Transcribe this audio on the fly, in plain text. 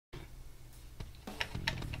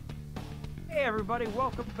Hey everybody,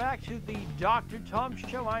 welcome back to the Dr. Tom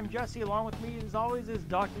Show. I'm Jesse. Along with me as always is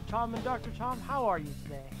Dr. Tom. And Dr. Tom, how are you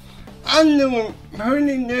today? I'm doing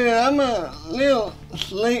pretty good. I'm a little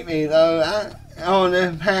sleepy though. On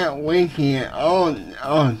this past weekend,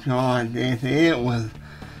 oh God, Jesse, it was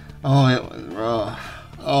rough.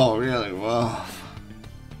 Oh, really rough.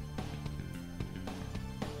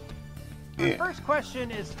 Our first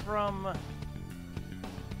question is from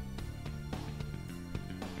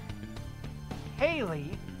Haley,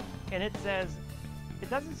 and it says, it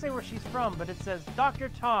doesn't say where she's from, but it says, Dr.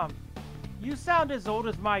 Tom, you sound as old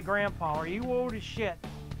as my grandpa. Are you old as shit?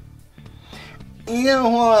 You know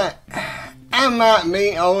what? I might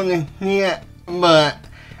be old as shit, but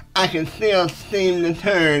I can still seem to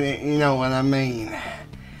turn it, you know what I mean?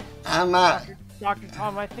 I might... Dr.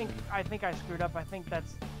 Tom, I think I screwed up. I think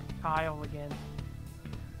that's Kyle again.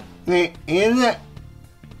 Is it?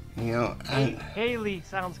 You know, Haley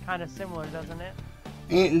sounds kind of similar, doesn't it?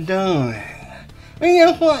 It does. But you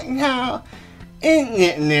know what, Kyle? It's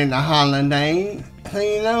getting near the holidays, so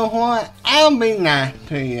you know what? I'll be nice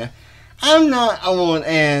to you. I'm not old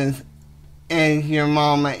as your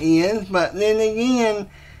mama is, but then again,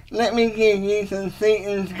 let me give you some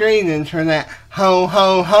season's greetings for that ho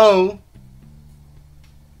ho ho.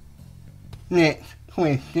 Next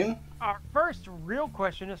question. Our first real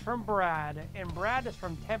question is from Brad, and Brad is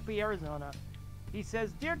from Tempe, Arizona. He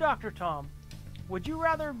says, Dear Dr. Tom, would you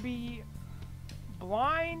rather be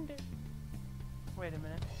blind... Wait a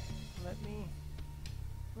minute. Let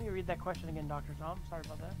me read that question again, Dr. Tom. Sorry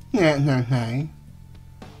about that. That's okay.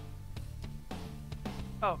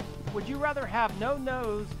 Oh, would you rather have no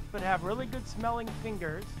nose but have really good smelling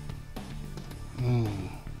fingers?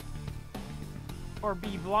 Or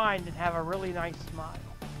be blind and have a really nice smile?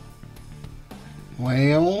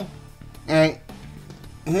 Well, the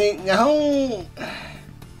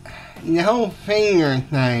whole finger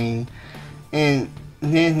thing, and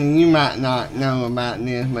this, you might not know about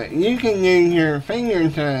this, but you can use your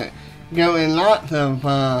fingers to go in lots of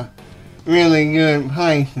really good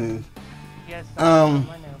places. Yes, I know.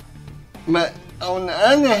 But on the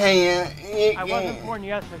other hand, I wasn't born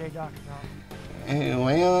yesterday, Dr. Tom.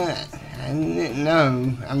 Well, I didn't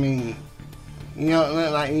know. I mean, you don't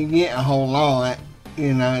look like you get a whole lot.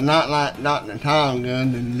 You know, not like Dr. Tom goes,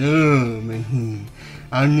 the love machine.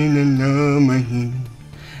 I need a love machine.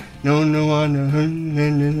 Don't know what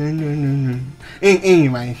to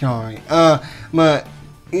Anyway, sorry. But,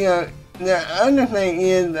 you know, the other thing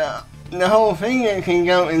is the whole finger can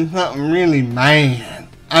go in something really bad.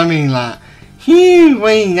 I mean, like, huge,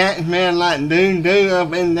 that smells like doo-doo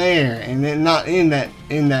up in there, and then not in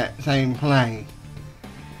that same place.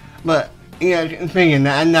 But, you know, speaking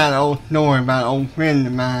that, I got an old story about an old friend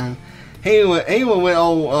of mine. He was with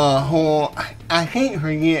old Hort. I can't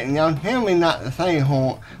forget, and y'all tell me not to say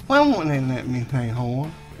Hort. Why won't they let me say Hort?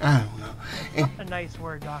 I don't know. It's a nice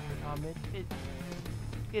word, Dr. Tom.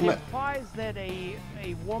 It implies that a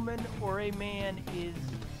woman or a man is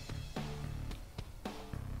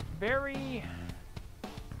very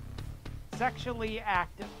sexually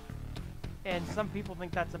active, and some people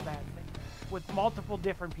think that's a bad thing, with multiple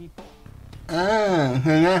different people. So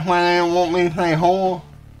that's why they don't want me to say whore?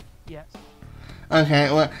 Yes.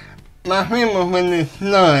 Okay, well, my friend was with this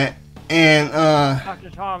slut, and Dr.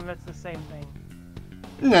 Tom, that's the same thing.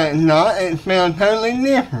 No, it's not. It spelled totally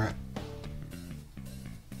different.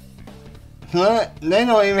 Slut, they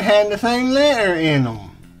don't even have the same letter in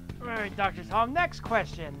them. Alright, Dr. Tom, next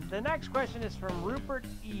question. The next question is from Rupert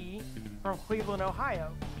E. from Cleveland,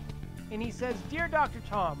 Ohio. And he says, Dear Dr.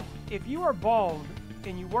 Tom, if you are bald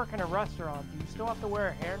and you work in a restaurant, do you still have to wear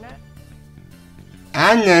a hairnet?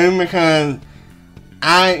 I know, because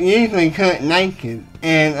I usually cook naked,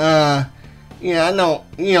 and yeah, you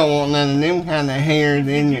don't want none of them kind of hairs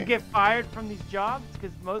in Did you. you get fired from these jobs?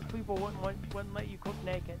 Because most people wouldn't let you cook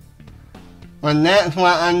naked. Well, that's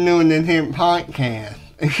why I'm doing this here podcast.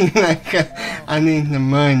 I need some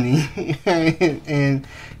money, and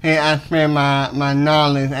I spread my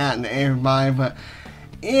knowledge out to everybody. But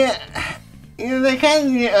yeah, you know, they kind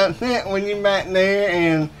of get upset when you're back there,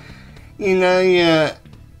 and you know, and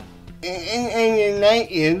you're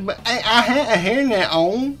naked. But I had a hairnet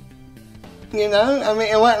on. You know, I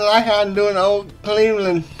mean, it wasn't like I was doing an old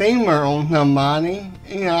Cleveland steamer on somebody.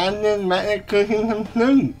 You know, I was just back there cooking some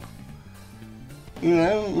soup. You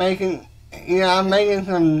know, I'm making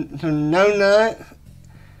some donuts.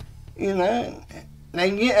 You know,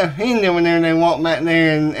 they get offended whenever they walk back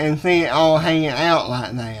there and see it all hanging out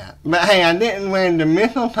like that. But hey, I didn't wear the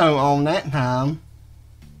mistletoe on that time.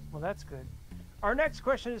 Well, that's good. Our next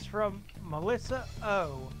question is from Melissa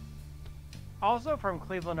O. Also from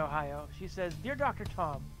Cleveland, Ohio. She says, Dear Dr.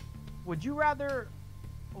 Tom, would you rather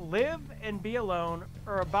live and be alone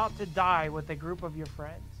or about to die with a group of your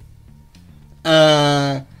friends?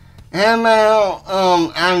 How about,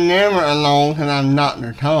 I'm never alone because I'm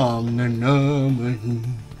Dr. Tom, the number.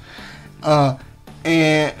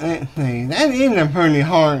 And let's see, that is a pretty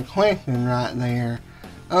hard question right there.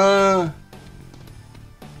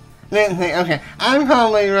 Let's see, okay, I'd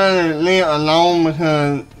probably rather live alone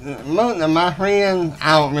because most of my friends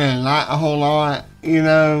I don't really like a whole lot, you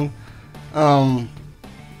know. But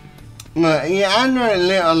yeah, I'd rather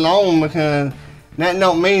live alone because that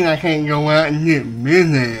don't mean I can't go out and get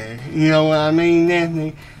busy. You know what I mean,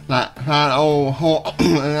 Jesse? Like find old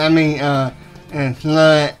and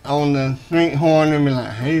slut on the street horn and be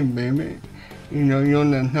like, hey baby, you know, you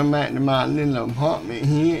want to come back to my little apartment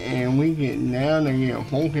here and we get down and get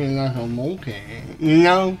funky like a monkey, you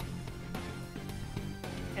know?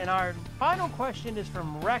 And our final question is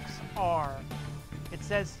from Rex R. It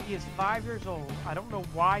says he is 5 years old. I don't know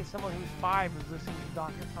why someone who's 5 is listening to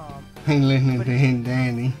Dr. Tom. He's listening to his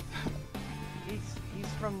daddy. He's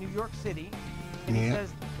from New York City. And he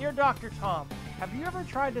says, Dear Dr. Tom, have you ever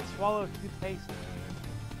tried to swallow toothpaste?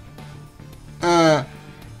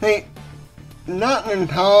 See, Dr.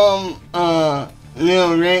 Tom,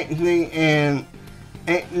 Lil Rexy, and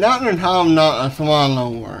Dr. Tom not a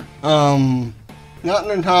swallower.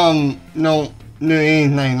 Dr. Tom don't do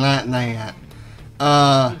anything like that.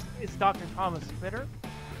 Is Dr. Tom a spitter?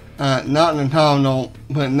 Dr. Tom don't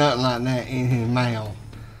put nothing like that in his mouth.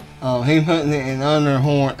 He puts it in under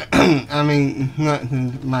horn. I mean, not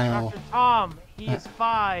his mouth. Dr. Tom, he is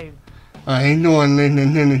 5. He's doing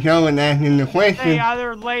listening to the show and asking the question. Hey,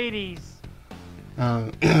 other ladies.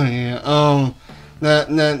 Yeah.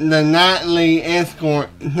 The nightly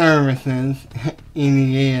escort services,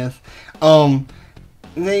 NES.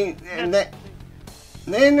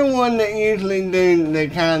 They're the one that usually do the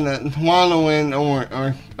kind of swallowing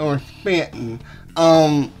or spitting.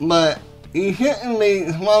 But you shouldn't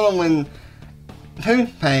be swallowing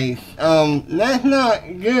toothpaste. That's not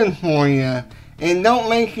good for you. It don't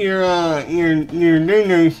make your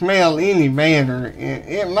doo-doo smell any better.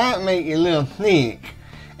 It might make you a little sick.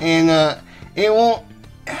 And it won't,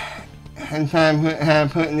 I'm trying to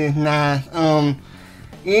put this nice,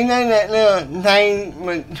 you know that little thing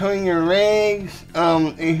between your legs?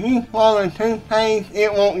 If you swallow toothpaste,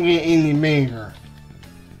 it won't get any bigger.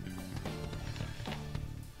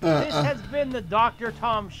 This has been the Dr.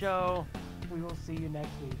 Tom Show. We will see you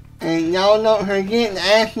next week. And y'all don't forget to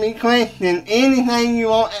ask me questions, anything you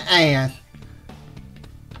want to ask.